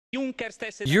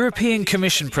European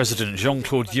Commission President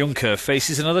Jean-Claude Juncker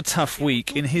faces another tough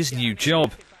week in his new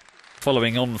job.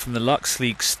 Following on from the Lux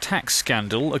Leaks tax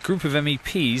scandal, a group of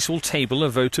MEPs will table a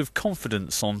vote of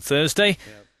confidence on Thursday.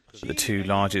 The two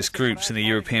largest groups in the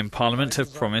European Parliament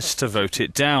have promised to vote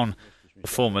it down. The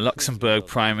former Luxembourg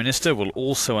Prime Minister will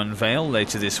also unveil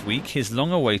later this week his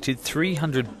long-awaited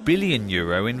 €300 billion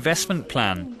investment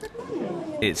plan.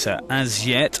 It's a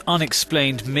as-yet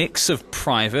unexplained mix of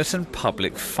private and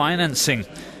public financing.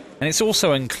 And it's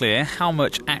also unclear how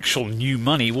much actual new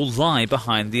money will lie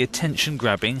behind the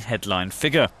attention-grabbing headline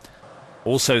figure.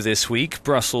 Also this week,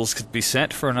 Brussels could be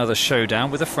set for another showdown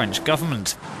with the French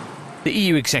government. The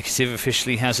EU executive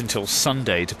officially has until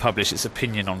Sunday to publish its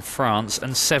opinion on France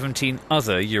and 17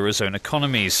 other Eurozone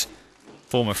economies.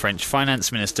 Former French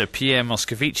Finance Minister Pierre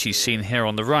Moscovici, seen here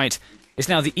on the right, is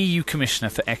now the EU Commissioner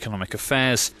for Economic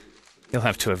Affairs. He'll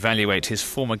have to evaluate his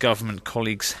former government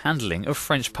colleagues' handling of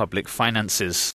French public finances.